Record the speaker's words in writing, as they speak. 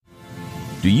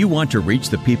Do you want to reach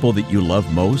the people that you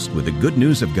love most with the good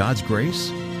news of God's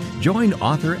grace? Join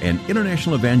author and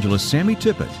international evangelist Sammy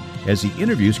Tippett as he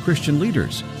interviews Christian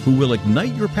leaders who will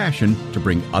ignite your passion to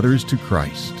bring others to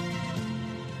Christ.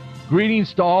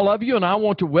 Greetings to all of you, and I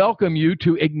want to welcome you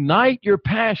to Ignite Your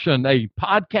Passion, a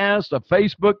podcast, a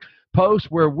Facebook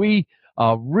post where we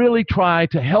really try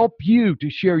to help you to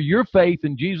share your faith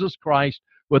in Jesus Christ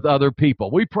with other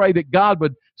people. We pray that God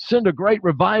would send a great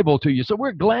revival to you. So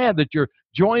we're glad that you're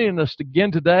joining us again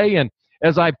today. And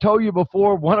as I've told you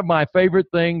before, one of my favorite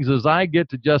things is I get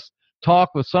to just talk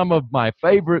with some of my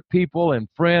favorite people and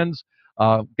friends.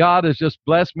 God has just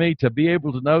blessed me to be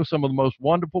able to know some of the most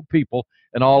wonderful people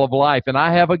in all of life. And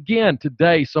I have again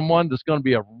today someone that's going to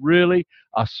be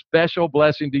a special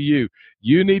blessing to you.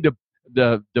 You need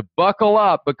to buckle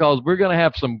up because we're going to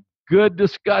have some good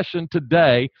discussion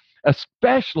today,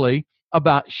 especially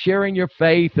about sharing your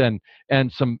faith and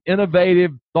some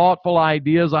innovative, thoughtful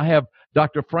ideas. I have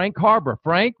Dr. Frank Harbor.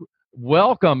 Frank,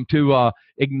 welcome to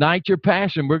Ignite Your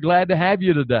Passion. We're glad to have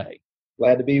you today.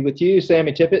 Glad to be with you,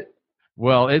 Sammy Tippett.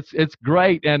 Well, it's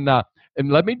great, and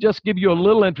let me just give you a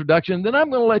little introduction. Then I'm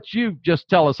going to let you just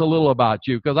tell us a little about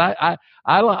you, because I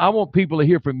want people to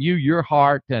hear from you, your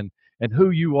heart, and who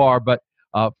you are. But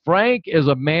Frank is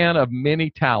a man of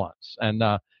many talents, and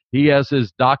he has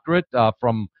his doctorate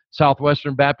from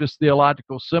Southwestern Baptist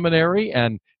Theological Seminary,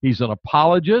 and he's an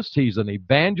apologist, he's an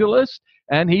evangelist,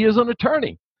 and he is an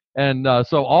attorney. And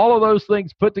so all of those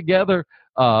things put together,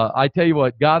 I tell you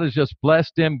what, God has just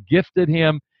blessed him, gifted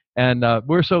him, and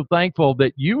we're so thankful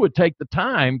that you would take the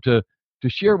time to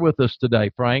share with us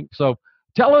today, Frank. So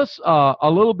tell us a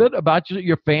little bit about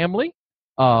your family,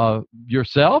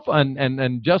 yourself,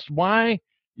 and just why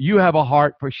you have a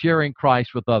heart for sharing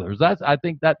Christ with others. I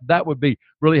think that would be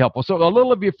really helpful. So a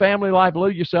little of your family life, a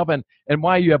little of yourself, and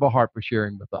why you have a heart for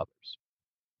sharing with others.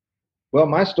 Well,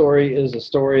 my story is a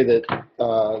story that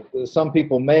some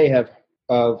people may have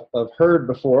heard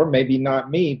before, maybe not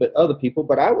me, but other people.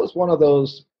 But I was one of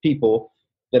those people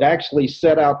that actually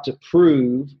set out to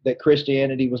prove that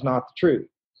Christianity was not the truth.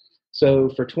 So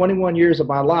for 21 years of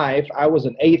my life, I was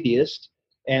an atheist,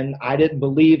 and I didn't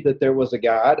believe that there was a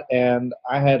God, and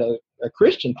I had a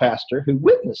Christian pastor who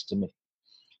witnessed to me.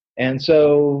 And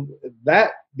so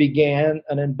that began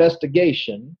an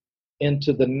investigation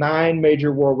into the 9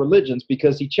 major world religions,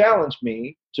 because he challenged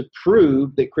me to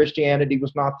prove that Christianity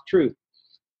was not the truth.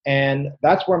 And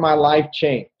that's where my life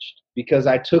changed, because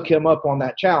I took him up on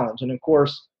that challenge. And of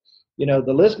course, you know,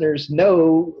 the listeners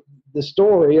know the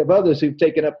story of others who've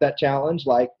taken up that challenge,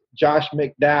 like Josh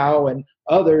McDowell and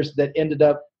others that ended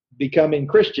up becoming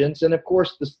Christians. And of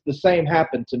course, the same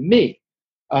happened to me.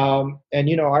 And,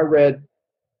 you know, I read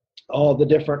all the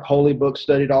different holy books,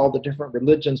 studied all the different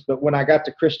religions. But when I got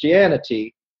to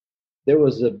Christianity, there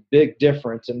was a big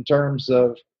difference in terms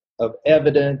of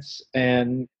evidence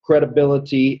and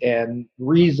credibility and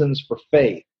reasons for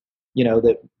faith, you know,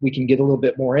 that we can get a little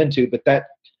bit more into. But that,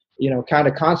 you know, kind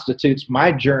of constitutes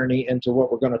my journey into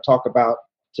what we're going to talk about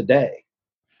today.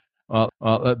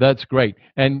 That's great.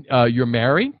 And you're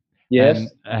married? Yes.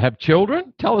 And have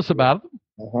children? Tell us about them.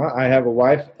 I have a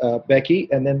wife, Becky,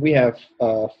 and then we have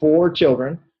 4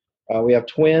 children. We have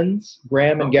twins,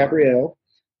 Graham and Gabrielle,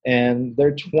 and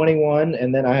they're 21.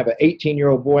 And then I have an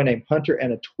 18-year-old boy named Hunter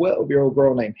and a 12-year-old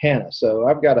girl named Hannah. So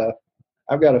I've got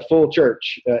a full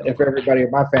church if everybody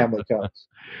in my family comes.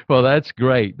 Well, that's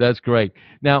great. That's great.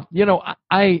 Now, you know,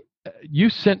 you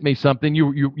sent me something.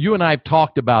 You and I have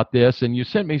talked about this, and you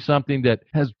sent me something that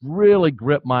has really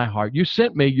gripped my heart. You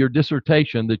sent me your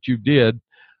dissertation that you did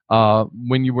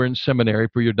when you were in seminary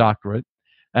for your doctorate,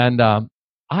 and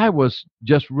I was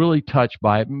just really touched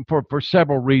by it for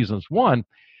several reasons. One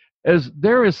is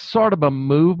there is sort of a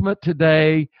movement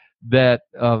today that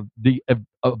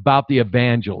about the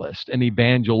evangelist and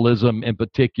evangelism in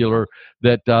particular,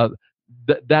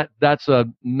 that's a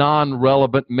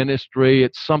non-relevant ministry.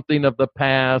 It's something of the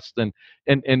past and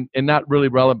not really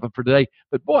relevant for today.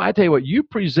 But boy, I tell you what, you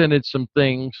presented some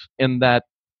things in that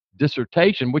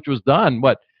dissertation, which was done,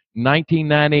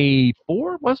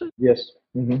 1994, was it? Yes.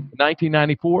 Mm-hmm.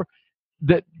 1994,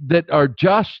 that are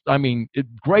just, I mean,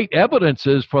 great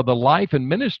evidences for the life and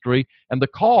ministry and the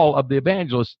call of the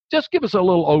evangelist. Just give us a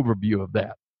little overview of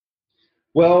that.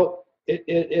 Well,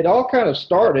 it all kind of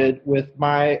started with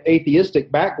my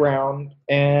atheistic background,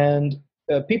 and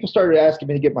people started asking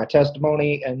me to give my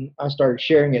testimony, and I started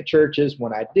sharing at churches.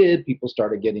 When I did, people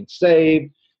started getting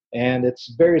saved, and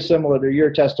it's very similar to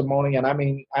your testimony. And I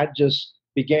mean, I just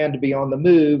began to be on the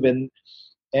move, and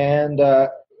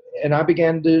I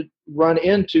began to run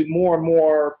into more and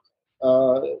more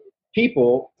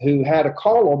people who had a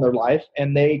call on their life,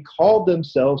 and they called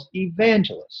themselves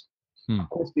evangelists. Of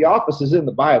course, the office is in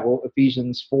the Bible,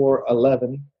 Ephesians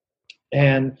 4:11.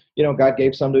 And, God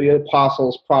gave some to be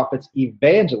apostles, prophets,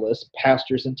 evangelists,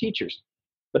 pastors, and teachers.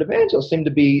 But evangelists seem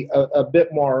to be a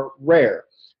bit more rare.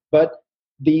 But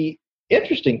the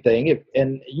interesting thing,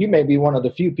 and you may be one of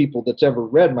the few people that's ever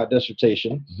read my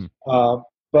dissertation,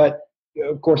 but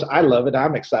of course I love it.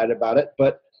 I'm excited about it.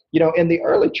 But, in the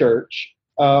early church,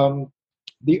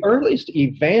 the earliest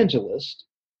evangelists,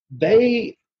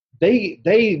 they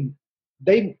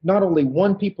not only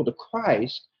won people to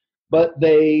Christ, but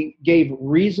they gave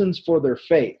reasons for their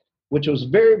faith, which was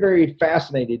very, very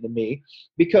fascinating to me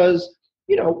because,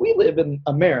 we live in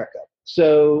America.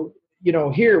 So,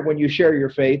 here when you share your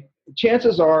faith,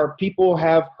 chances are people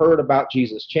have heard about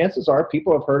Jesus. Chances are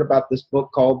people have heard about this book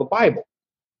called the Bible.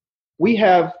 We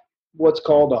have what's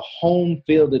called a home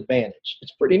field advantage.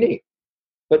 It's pretty neat.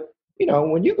 But,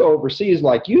 when you go overseas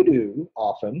like you do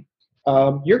often,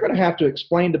 you're going to have to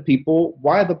explain to people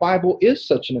why the Bible is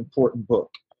such an important book.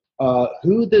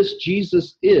 Who this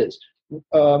Jesus is.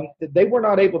 They were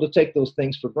not able to take those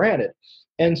things for granted.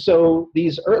 And so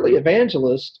these early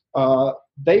evangelists,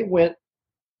 they went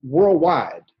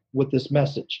worldwide with this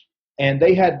message. And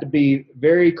they had to be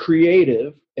very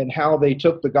creative in how they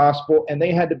took the gospel, and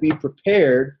they had to be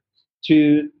prepared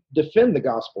to defend the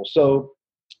gospel. So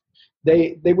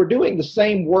they were doing the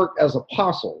same work as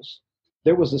apostles.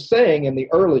 There was a saying in the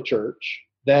early church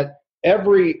that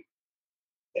every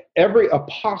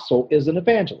apostle is an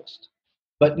evangelist,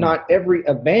 but not every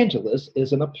evangelist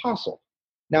is an apostle.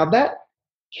 Now that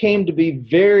came to be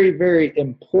very, very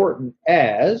important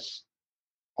as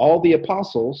all the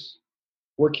apostles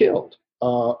were killed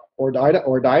or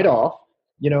died off.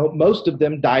 Most of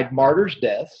them died martyrs'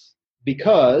 deaths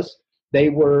because they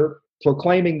were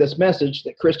proclaiming this message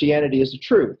that Christianity is the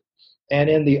truth. And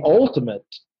in the ultimate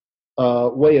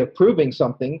way of proving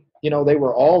something, they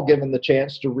were all given the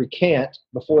chance to recant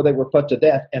before they were put to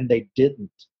death, and they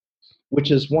didn't, which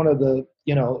is one of the,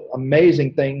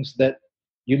 amazing things that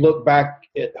you look back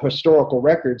at historical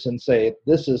records and say,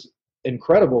 this is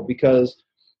incredible because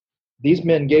these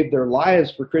men gave their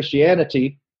lives for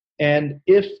Christianity. And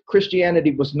if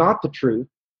Christianity was not the truth,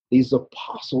 these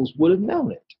apostles would have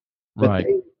known it. But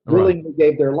they willingly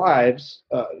gave their lives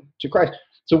to Christ.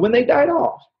 So when they died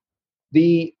off,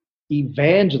 the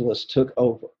evangelists took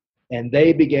over. And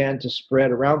they began to spread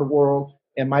around the world.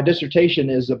 And my dissertation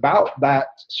is about that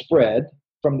spread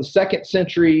from the 2nd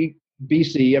century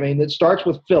BC. I mean, it starts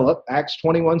with Philip, Acts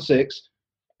 21:6,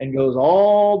 and goes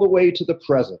all the way to the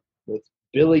present with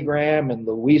Billy Graham and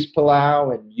Luis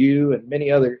Palau and you and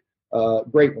many other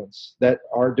great ones that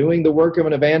are doing the work of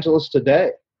an evangelist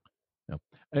today.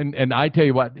 And I tell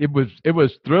you what, it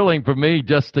was thrilling for me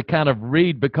just to kind of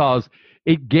read because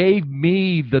it gave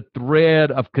me the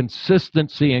thread of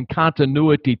consistency and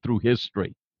continuity through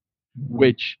history,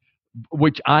 which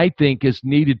I think is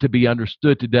needed to be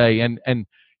understood today. And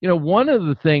one of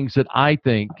the things that I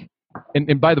think,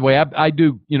 and by the way, I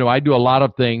do a lot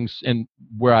of things in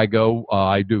where I go.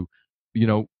 I do,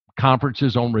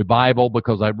 conferences on revival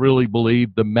because I really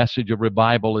believe the message of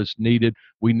revival is needed.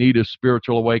 We need a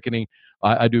spiritual awakening.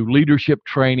 I do leadership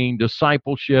training,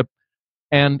 discipleship,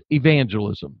 and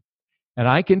evangelism. And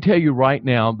I can tell you right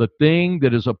now, the thing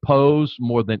that is opposed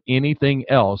more than anything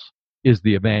else is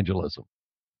the evangelism.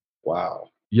 Wow.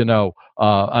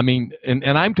 I mean,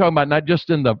 and I'm talking about not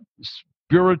just in the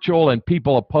spiritual and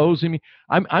people opposing me.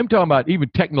 I'm talking about even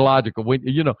technological. When,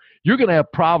 you're going to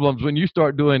have problems when you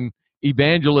start doing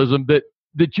evangelism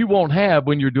that you won't have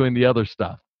when you're doing the other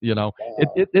stuff. Wow.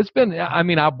 It's been, I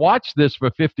mean, I've watched this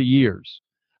for 50 years.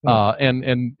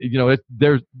 And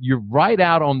you're right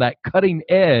out on that cutting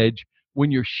edge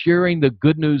when you're sharing the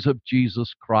good news of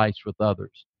Jesus Christ with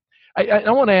others.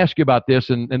 I want to ask you about this,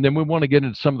 and then we want to get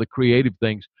into some of the creative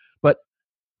things. But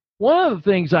one of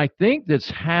the things I think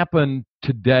that's happened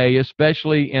today,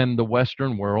 especially in the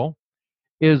Western world,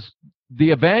 is the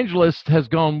evangelist has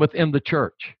gone within the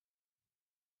church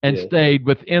and stayed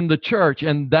within the church.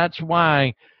 And that's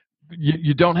why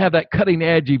you don't have that cutting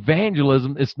edge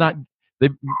evangelism.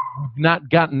 They've not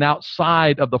gotten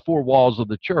outside of the four walls of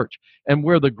the church. And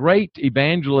where the great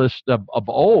evangelists of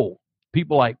old,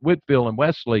 people like Whitefield and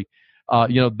Wesley,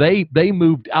 they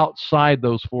moved outside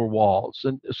those four walls.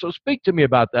 And so speak to me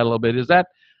about that a little bit. Is that,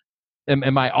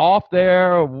 am I off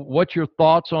there? What's your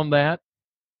thoughts on that?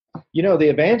 The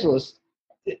evangelist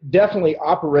definitely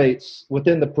operates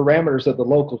within the parameters of the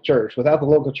local church. Without the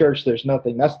local church, there's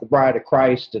nothing. That's the bride of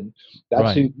Christ, and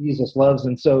that's who Jesus loves.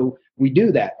 And so we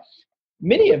do that.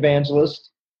 Many evangelists,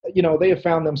 they have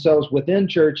found themselves within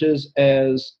churches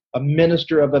as a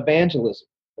minister of evangelism,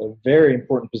 a very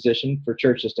important position for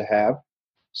churches to have.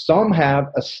 Some have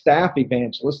a staff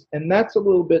evangelist, and that's a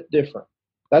little bit different.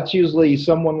 That's usually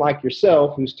someone like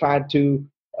yourself who's tied to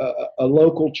a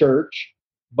local church,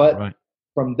 but Right.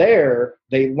 from there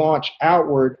they launch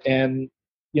outward and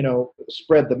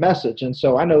spread the message. And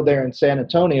so I know there in San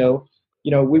Antonio,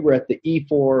 we were at the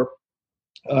E4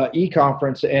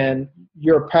 conference, and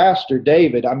your pastor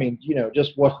David, I mean,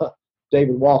 just what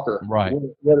David Walker, Right.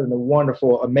 what a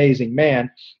wonderful, amazing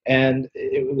man. And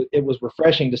it was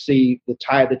refreshing to see the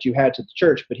tie that you had to the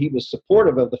church, but he was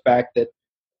supportive of the fact that,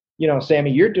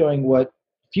 Sammy, you're doing what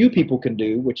few people can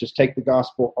do, which is take the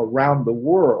gospel around the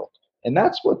world. And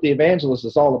that's what the evangelist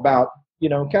is all about,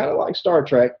 kind of like Star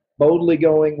Trek, boldly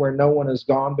going where no one has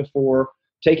gone before,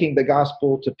 taking the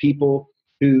gospel to people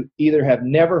who either have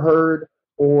never heard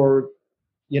or,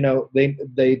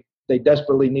 they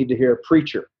desperately need to hear a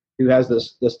preacher who has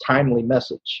this timely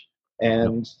message,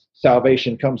 and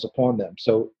salvation comes upon them.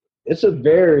 So it's a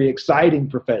very exciting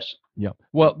profession. Yeah.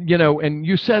 Well, and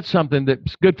you said something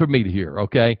that's good for me to hear,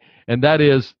 okay? And that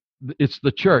is, it's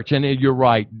the church. And you're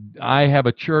right. I have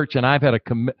a church, and I've had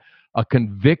a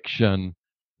conviction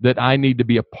that I need to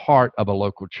be a part of a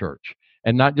local church.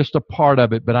 And not just a part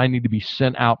of it, but I need to be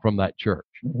sent out from that church.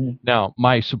 Mm-hmm. Now,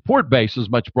 my support base is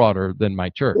much broader than my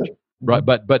church, Mm-hmm. right?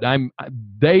 But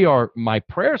they are my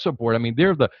prayer support. I mean,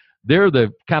 they're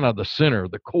the kind of the center,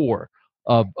 the core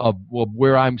of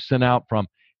where I'm sent out from.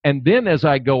 And then as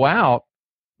I go out,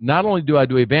 not only do I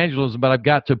do evangelism, but I've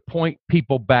got to point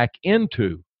people back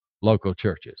into local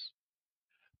churches.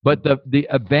 But the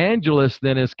evangelist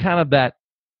then is kind of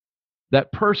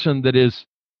that person that is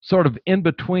sort of in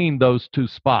between those two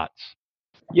spots.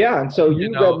 Yeah, and so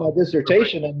you read my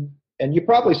dissertation, and you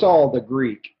probably saw the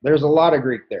Greek. There's a lot of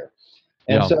Greek there.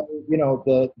 And so,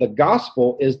 the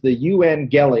gospel is the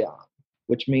euangelion,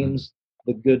 which means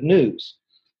the good news.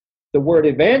 The word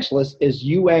evangelist is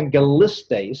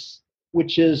euangelistes,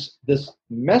 which is this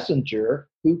messenger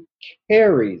who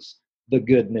carries the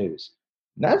good news.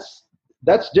 And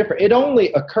that's different. It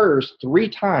only occurs 3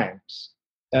 times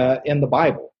in the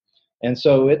Bible. And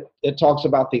so it talks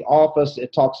about the office.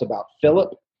 It talks about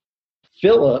Philip.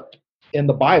 Philip in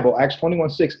the Bible, Acts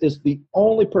 21:6, is the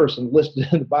only person listed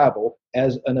in the Bible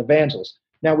as an evangelist.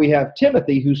 Now we have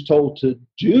Timothy, who's told to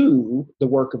do the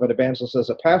work of an evangelist as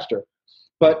a pastor.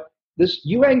 But this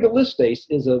euangelistes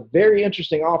is a very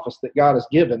interesting office that God has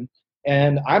given,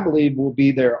 and I believe will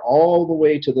be there all the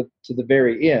way to the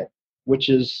very end, which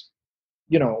is,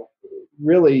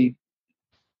 really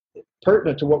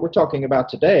pertinent to what we're talking about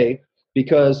today,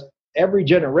 because every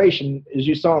generation, as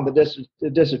you saw in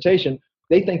the dissertation,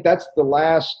 they think that's the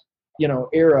last,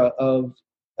 era of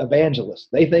evangelists.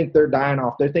 They think they're dying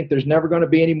off. They think there's never going to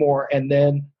be any more, and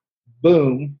then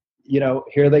boom,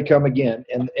 here they come again,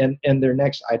 and their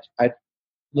next,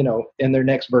 in their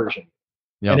next version.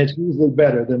 Yep. And it's usually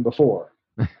better than before.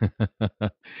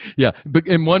 Yeah,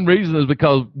 and one reason is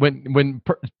because when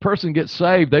person gets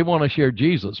saved, they want to share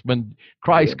Jesus. When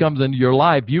Christ comes into your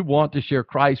life, you want to share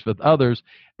Christ with others,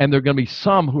 and there are going to be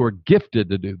some who are gifted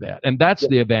to do that, and that's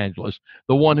the evangelist,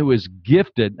 the one who is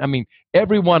gifted. I mean,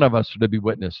 every one of us are to be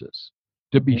witnesses,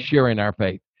 to be sharing our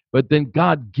faith, but then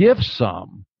God gives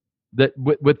some that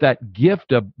with that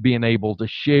gift of being able to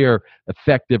share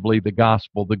effectively the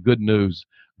gospel, the good news,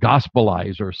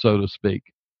 gospelizer, so to speak.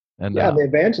 And the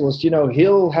evangelist,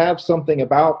 he'll have something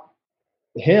about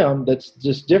him that's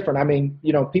just different. I mean,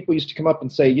 people used to come up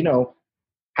and say,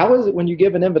 how is it when you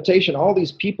give an invitation, all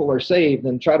these people are saved,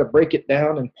 and try to break it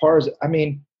down and parse it? I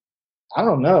mean, I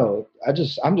don't know.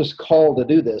 I'm just called to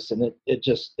do this, and it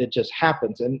just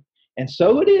happens. And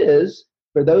so it is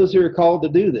for those who are called to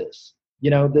do this.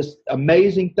 This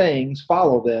amazing things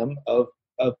follow them of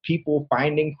people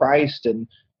finding Christ, and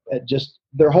just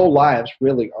their whole lives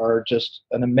really are just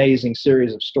an amazing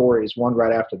series of stories, one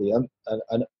right after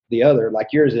the other, like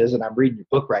yours is. And I'm reading your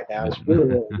book right now. It's really,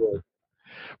 really good.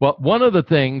 Well, one of the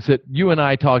things that you and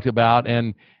I talked about,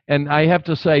 and I have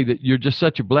to say that you're just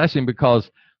such a blessing, because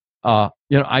I've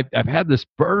had this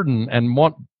burden and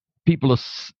want people to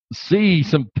see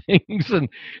some things,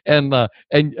 and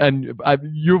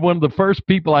you're one of the first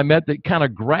people I met that kind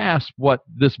of grasped what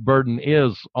this burden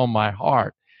is on my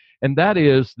heart, and that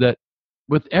is that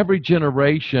with every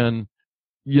generation,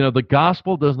 the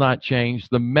gospel does not change,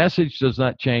 the message does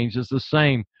not change, it's the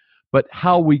same, but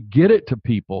how we get it to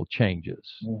people changes.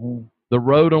 Mm-hmm. The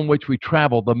road on which we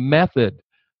travel, the method,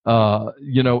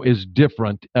 is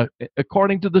different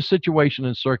according to the situation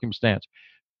and circumstance.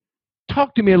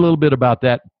 Talk to me a little bit about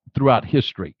that throughout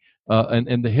history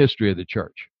and the history of the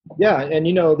church. Yeah, and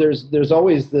there's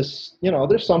always this,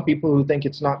 there's some people who think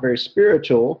it's not very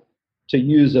spiritual to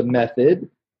use a method,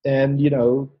 and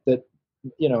that,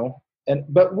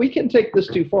 but we can take this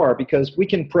too far, because we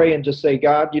can pray and just say,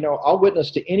 God, I'll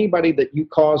witness to anybody that you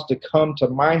cause to come to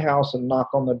my house and knock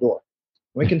on the door.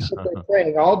 We can sit there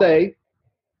praying all day,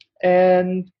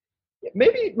 and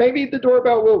maybe the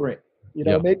doorbell will ring.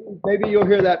 Yep. Maybe you'll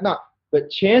hear that knock. But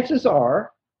chances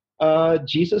are,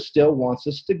 Jesus still wants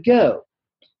us to go.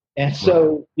 And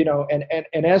so,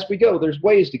 and as we go, there's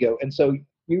ways to go. And so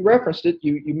you referenced it.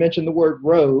 You mentioned the word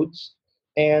roads.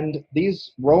 And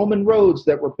these Roman roads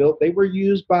that were built, they were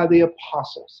used by the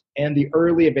apostles and the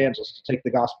early evangelists to take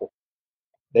the gospel.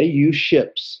 They used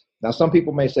ships. Now, some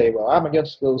people may say, well, I'm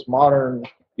against those modern,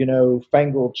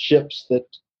 fangled ships that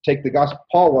take the gospel.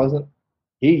 Paul wasn't.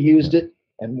 He used it.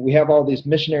 And we have all these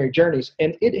missionary journeys.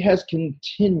 And it has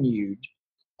continued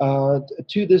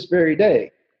to this very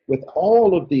day with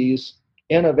all of these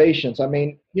innovations. I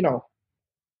mean,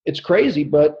 it's crazy,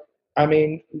 but I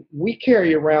mean, we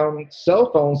carry around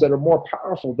cell phones that are more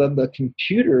powerful than the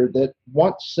computer that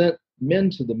once sent men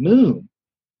to the moon.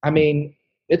 I mean,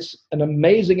 it's an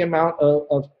amazing amount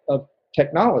of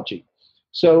technology.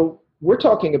 So we're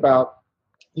talking about,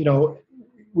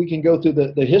 we can go through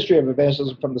the history of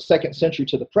evangelism from the 2nd century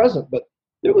to the present, but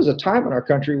there was a time in our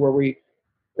country where we,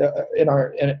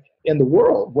 in the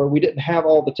world, where we didn't have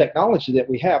all the technology that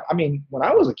we have. I mean, when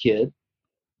I was a kid,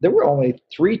 there were only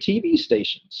 3 TV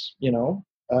stations,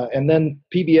 and then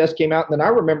PBS came out. And then I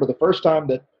remember the first time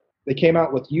that they came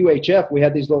out with UHF, we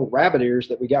had these little rabbit ears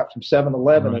that we got from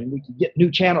 7-Eleven, and we could get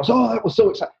new channels. Oh, that was so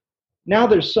exciting. Now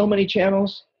there's so many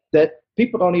channels that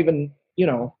people don't even,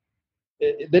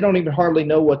 they don't even hardly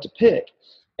know what to pick.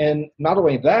 And not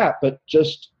only that, but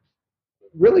just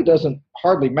really doesn't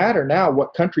hardly matter now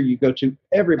what country you go to.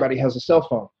 Everybody has a cell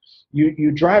phone.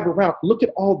 You drive around, look at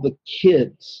all the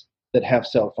kids that have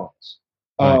cell phones.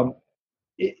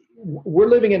 Right. We're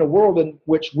living in a world in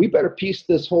which we better piece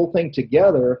this whole thing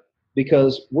together,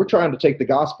 because we're trying to take the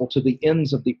gospel to the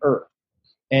ends of the earth.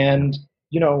 And,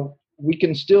 we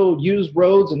can still use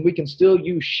roads and we can still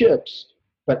use ships,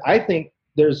 but I think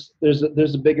there's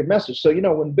a bigger message. So,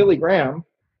 when Billy Graham,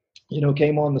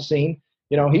 came on the scene,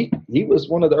 he was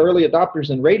one of the early adopters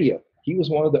in radio. He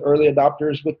was one of the early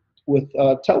adopters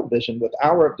with television, with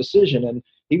Hour of Decision, and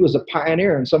he was a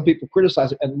pioneer. And some people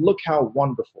criticize it, and look how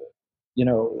wonderful,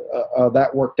 that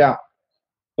worked out.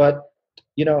 But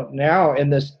now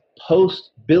in this post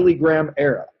Billy Graham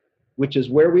era, which is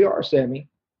where we are, Sammy,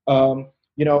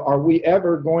 are we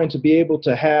ever going to be able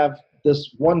to have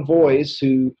this one voice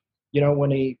who,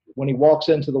 when he walks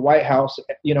into the White House,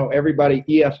 everybody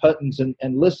E.F. Huttons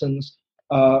and listens?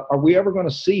 Are we ever going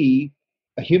to see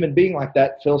a human being like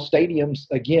that fill stadiums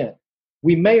again?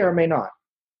 We may or may not.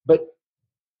 But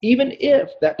even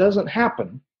if that doesn't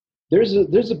happen, there's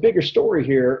a bigger story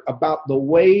here about the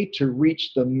way to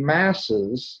reach the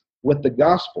masses with the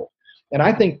gospel. And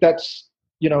I think that's,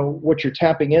 what you're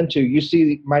tapping into. You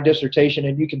see my dissertation,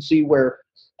 and you can see where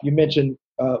you mentioned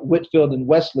Whitfield and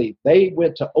Wesley. They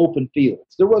went to open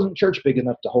fields. There wasn't church big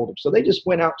enough to hold them, so they just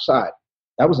went outside.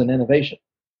 That was an innovation.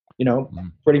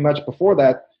 Pretty much before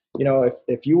that,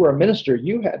 if you were a minister,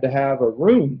 you had to have a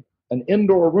room, an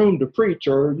indoor room to preach,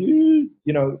 or you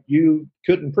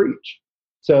couldn't preach.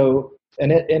 So,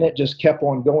 and it just kept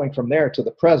on going from there to the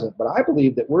present. But I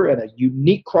believe that we're at a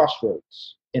unique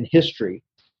crossroads in history,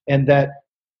 and that,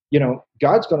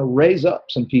 God's going to raise up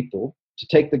some people to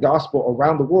take the gospel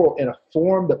around the world in a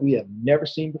form that we have never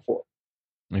seen before.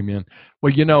 Amen.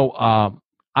 Well,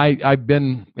 I've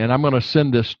been, and I'm going to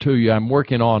send this to you. I'm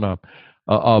working on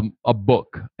a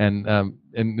book, and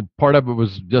part of it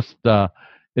was just over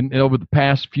the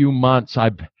past few months,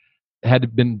 I've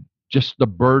had been just the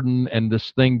burden and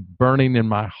this thing burning in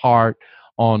my heart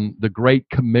on the Great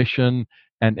Commission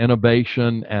and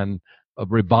innovation and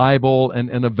revival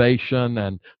and innovation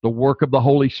and the work of the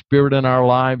Holy Spirit in our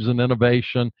lives and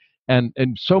innovation. And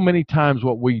so many times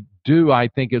what we do, I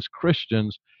think, as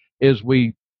Christians, is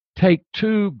we take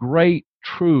 2 great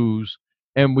truths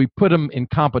and we put them in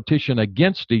competition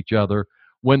against each other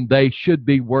when they should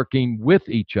be working with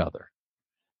each other.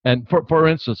 And for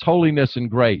instance, holiness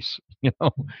and grace,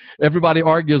 everybody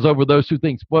argues over those 2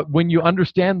 things. But when you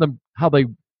understand them, how they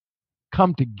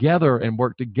come together and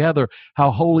work together, how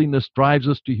holiness drives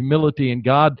us to humility, and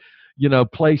God,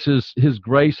 places His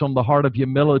grace on the heart of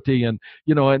humility, and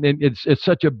it's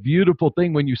such a beautiful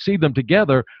thing when you see them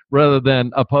together rather than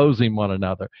opposing one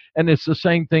another. And it's the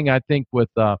same thing, I think, with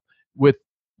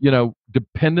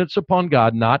dependence upon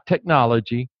God, not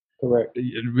technology. Correct.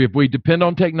 If we depend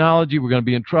on technology, we're going to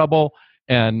be in trouble.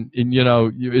 and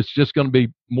it's just going to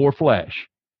be more flesh.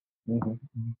 Mm-hmm.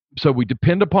 So we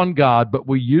depend upon God, but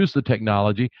we use the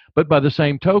technology. But by the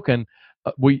same token,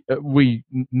 we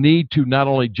need to not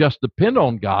only just depend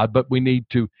on God, but we need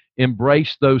to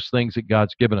embrace those things that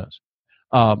God's given us.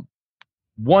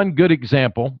 One good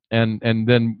example, and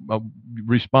then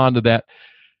respond to that.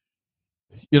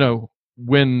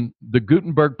 When the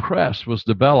Gutenberg press was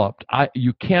developed,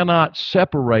 you cannot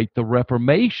separate the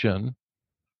Reformation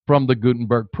from the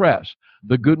Gutenberg press.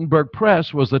 The Gutenberg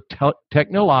press was a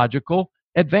technological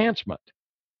advancement.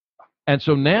 And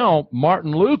so now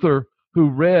Martin Luther, who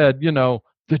read,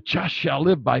 the just shall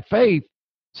live by faith,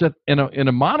 said in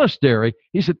a monastery,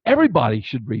 he said, everybody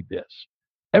should read this.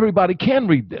 Everybody can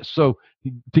read this. So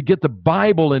to get the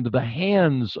Bible into the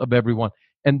hands of everyone,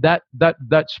 and that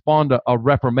spawned a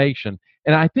reformation.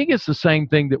 And I think it's the same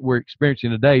thing that we're experiencing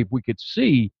today. If we could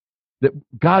see that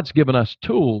God's given us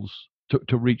tools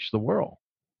to reach the world.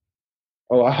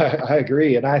 Oh, I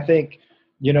agree. And I think,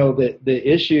 the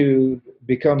issue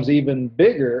becomes even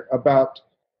bigger about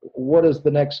what is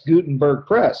the next Gutenberg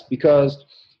press, because,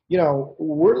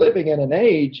 we're living in an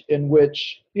age in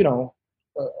which,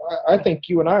 I think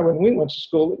you and I, when we went to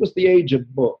school, it was the age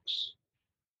of books.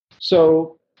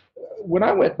 So when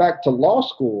I went back to law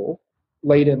school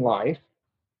late in life,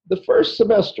 the first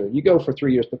semester, you go for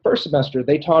 3 years, the first semester,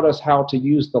 they taught us how to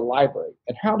use the library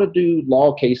and how to do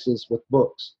law cases with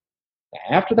books.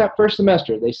 After that first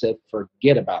semester, they said,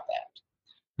 forget about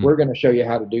that. We're going to show you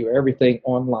how to do everything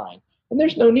online. And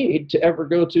there's no need to ever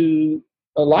go to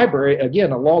a library,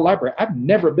 again, a law library. I've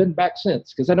never been back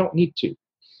since because I don't need to.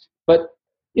 But,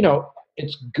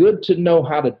 it's good to know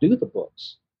how to do the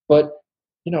books. But,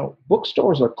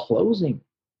 bookstores are closing.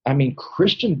 I mean,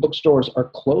 Christian bookstores are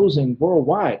closing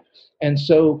worldwide. And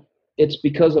so it's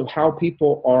because of how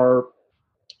people are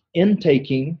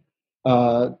intaking,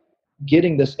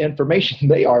 getting this information.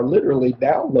 They are literally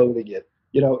downloading it,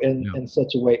 in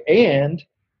such a way. And,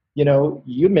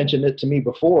 you mentioned it to me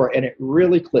before, and it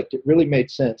really clicked. It really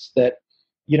made sense that,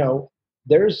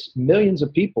 there's millions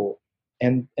of people,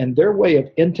 and their way of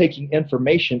intaking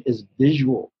information is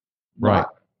visual, right?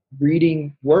 Not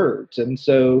reading words. And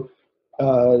so,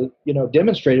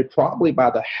 demonstrated probably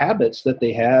by the habits that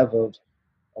they have of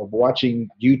watching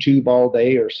YouTube all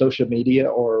day or social media,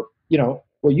 or,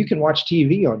 well, you can watch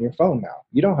TV on your phone now.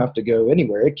 You don't have to go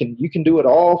anywhere. You can do it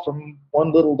all from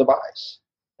one little device.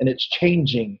 And it's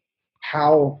changing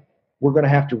how we're going to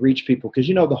have to reach people. Because,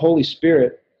 the Holy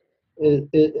Spirit,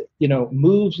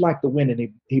 moves like the wind,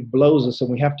 and he blows us, and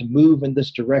we have to move in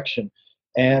this direction.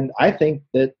 And I think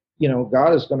that,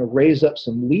 God is going to raise up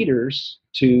some leaders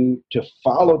to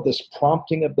follow this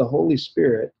prompting of the Holy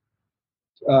Spirit,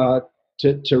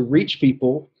 to reach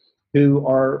people who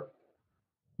are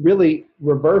really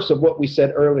reverse of what we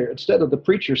said earlier. Instead of the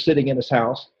preacher sitting in his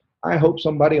house, I hope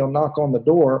somebody will knock on the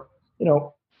door.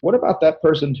 What about that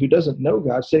person who doesn't know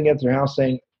God sitting at their house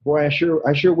saying, boy, I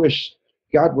sure wish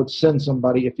God would send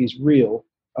somebody, if he's real,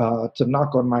 to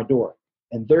knock on my door.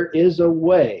 And there is a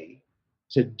way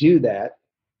to do that.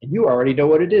 And you already know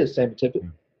what it is, Sammy Tippett.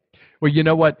 Well, you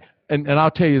know what? And I'll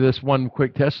tell you this one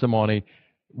quick testimony.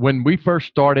 When we first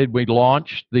started, we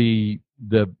launched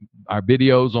our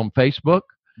videos on Facebook.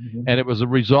 Mm-hmm. And it was a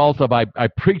result of I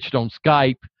preached on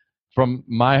Skype from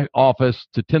my office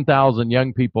to 10,000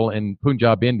 young people in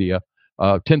Punjab, India.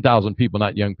 10,000 people,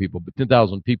 not young people, but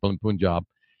 10,000 people in Punjab.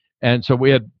 And so we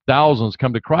had thousands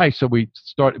come to Christ. So we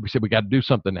said we got to do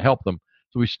something to help them.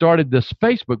 So we started this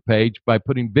Facebook page by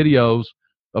putting videos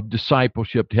of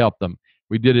discipleship to help them.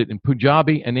 We did it in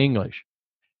Punjabi and English.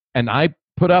 And I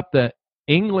put up the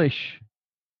English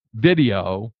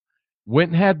video,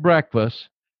 went and had breakfast,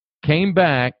 came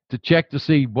back to check to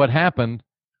see what happened.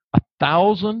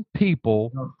 1,000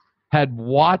 people had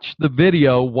watched the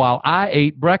video while I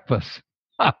ate breakfast.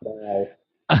 Wow.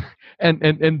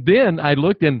 And then I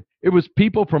looked, and it was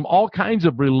people from all kinds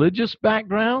of religious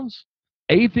backgrounds,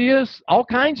 atheists, all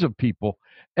kinds of people.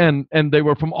 And they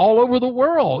were from all over the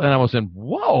world. And I was saying,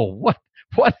 whoa,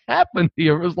 what happened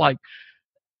here? It was like,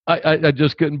 I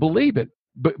just couldn't believe it.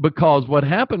 But because what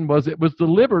happened was it was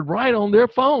delivered right on their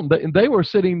phone. They were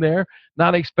sitting there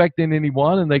not expecting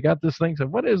anyone, and they got this thing,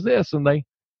 said, what is this? And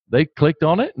they clicked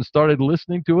on it and started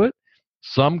listening to it.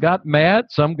 Some got mad,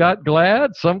 some got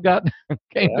glad, some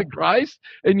came to Christ.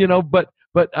 And,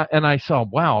 but I saw,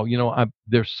 wow,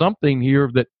 there's something here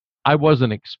that I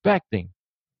wasn't expecting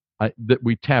that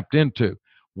we tapped into.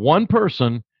 One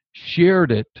person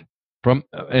shared it from,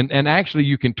 and actually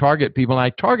you can target people. And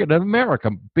I targeted America,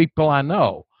 people I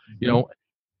know,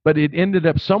 but it ended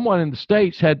up someone in the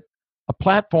States had a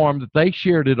platform that they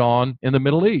shared it on in the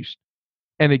Middle East.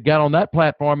 and it got on that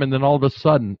platform, and then all of a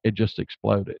sudden it just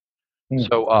exploded.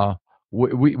 So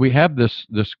we have this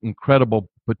incredible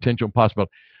potential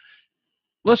possibility.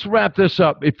 Let's wrap this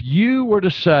up. If you were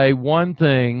to say one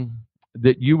thing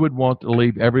that you would want to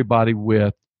leave everybody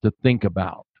with to think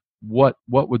about, what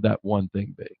would that one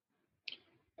thing be?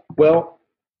 Well,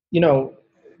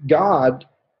 God,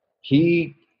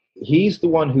 He's the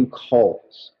one who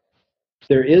calls.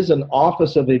 There is an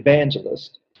office of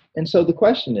evangelist. And so the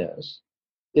question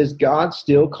is God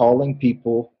still calling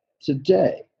people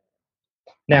today?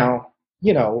 Now,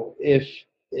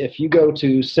 if you go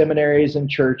to seminaries and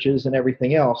churches and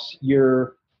everything else,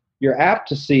 you're apt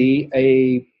to see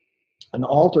an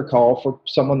altar call for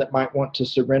someone that might want to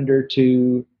surrender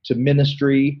to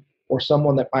ministry, or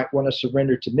someone that might want to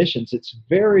surrender to missions. It's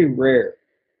very rare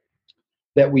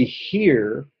that we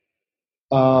hear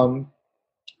an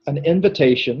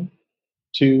invitation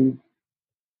to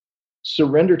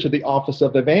surrender to the office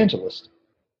of evangelist.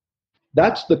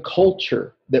 That's the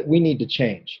culture that we need to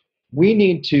change. We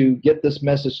need to get this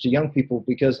message to young people,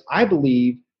 because I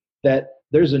believe that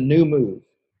there's a new move.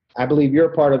 I believe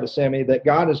you're a part of it, Sammy, that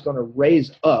God is going to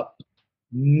raise up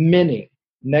many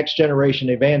next generation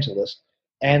evangelists.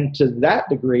 And to that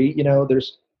degree,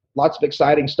 there's lots of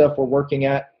exciting stuff we're working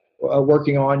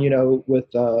on,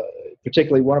 with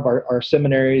particularly one of our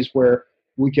seminaries, where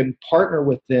we can partner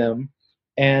with them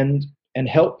and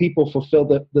help people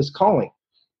fulfill this calling.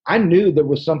 I knew there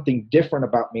was something different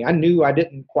about me. I knew I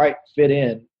didn't quite fit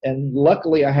in. And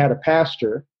luckily I had a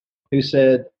pastor who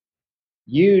said,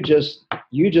 you just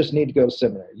need to go to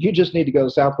seminary. You just need to go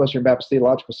to Southwestern Baptist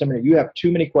Theological Seminary. You have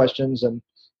too many questions. And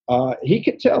he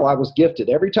could tell I was gifted.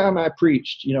 Every time I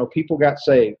preached, people got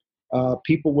saved.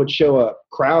 People would show up.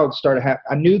 Crowds started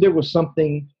happening. I knew there was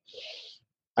something.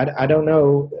 I don't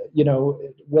know,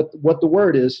 what the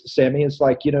word is, Sammy. It's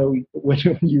like,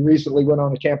 when you recently went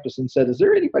on a campus and said, is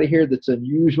there anybody here that's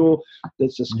unusual,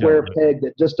 that's a square peg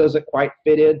that just doesn't quite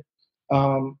fit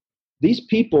in? These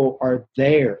people are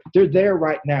there. They're there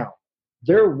right now.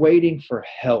 They're waiting for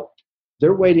help.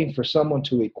 They're waiting for someone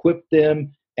to equip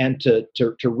them and to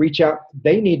reach out.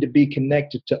 They need to be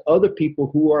connected to other people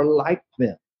who are like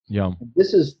them. Yeah.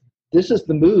 This is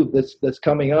the move that's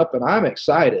coming up, and I'm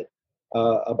excited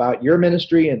about your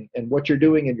ministry and what you're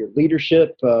doing and your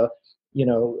leadership,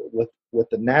 with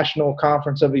the National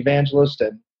Conference of Evangelists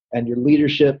and your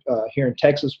leadership here in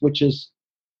Texas, which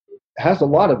has a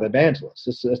lot of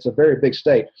evangelists. It's a very big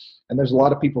state, and there's a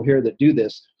lot of people here that do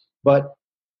this. But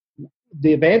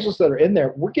the evangelists that are in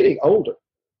there, we're getting older,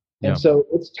 and so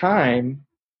it's time,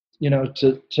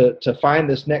 to find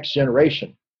this next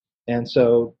generation. And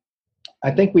so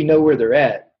I think we know where they're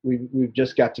at. We've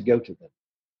just got to go to them.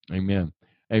 Amen.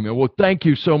 Amen. Well, thank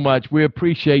you so much. We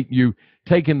appreciate you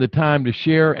taking the time to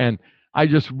share, and I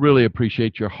just really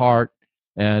appreciate your heart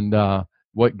and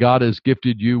what God has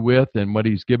gifted you with and what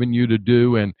He's given you to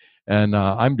do. And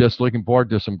I'm just looking forward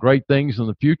to some great things in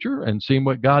the future and seeing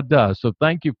what God does. So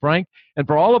thank you, Frank. And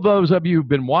for all of those of you who've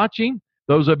been watching,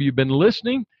 those of you who've been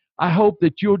listening, I hope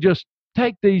that you'll just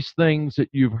take these things that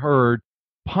you've heard,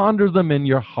 ponder them in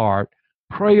your heart,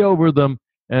 pray over them,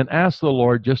 and ask the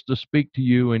Lord just to speak to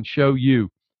you and show you.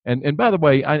 And by the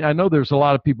way, I know there's a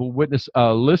lot of people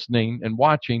listening and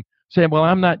watching saying, well,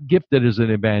 I'm not gifted as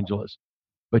an evangelist.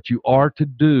 But you are to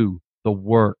do the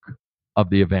work of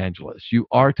the evangelist. You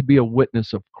are to be a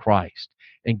witness of Christ.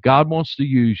 And God wants to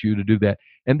use you to do that.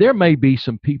 And there may be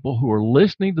some people who are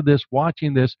listening to this,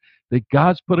 watching this, that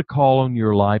God's put a call on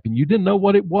your life, and you didn't know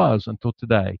what it was until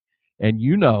today. And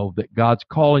you know that God's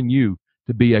calling you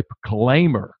to be a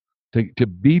proclaimer, to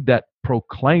be that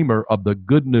proclaimer of the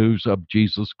good news of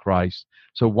Jesus Christ.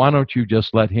 So why don't you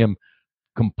just let Him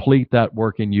complete that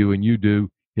work in you, and you do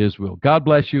His will. God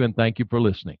bless you, and thank you for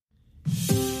listening.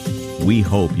 We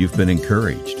hope you've been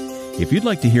encouraged. If you'd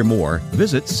like to hear more,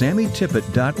 visit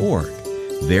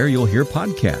SammyTippett.org. There you'll hear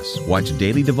podcasts, watch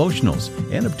daily devotionals,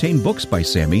 and obtain books by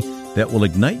Sammy that will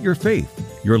ignite your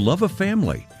faith, your love of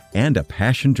family, and a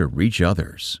passion to reach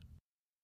others.